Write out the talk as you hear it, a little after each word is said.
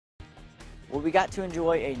Well, we got to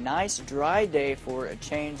enjoy a nice dry day for a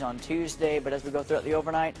change on Tuesday, but as we go throughout the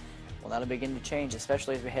overnight, well, that'll begin to change,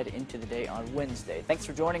 especially as we head into the day on Wednesday. Thanks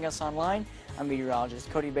for joining us online. I'm meteorologist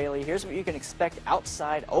Cody Bailey. Here's what you can expect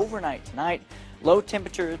outside overnight tonight. Low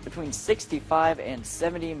temperatures between 65 and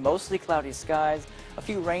 70, mostly cloudy skies. A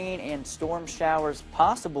few rain and storm showers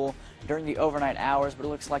possible during the overnight hours, but it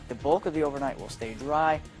looks like the bulk of the overnight will stay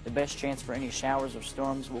dry. The best chance for any showers or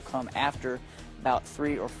storms will come after about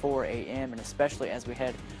 3 or 4 a.m., and especially as we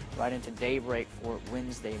head right into daybreak for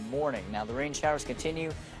Wednesday morning. Now, the rain showers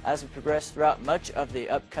continue as we progress throughout much of the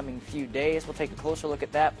upcoming few days. We'll take a closer look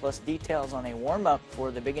at that, plus details on a warm-up for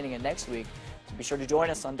the beginning of next week. So be sure to join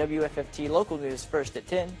us on WFFT Local News first at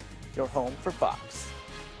 10, your home for Fox.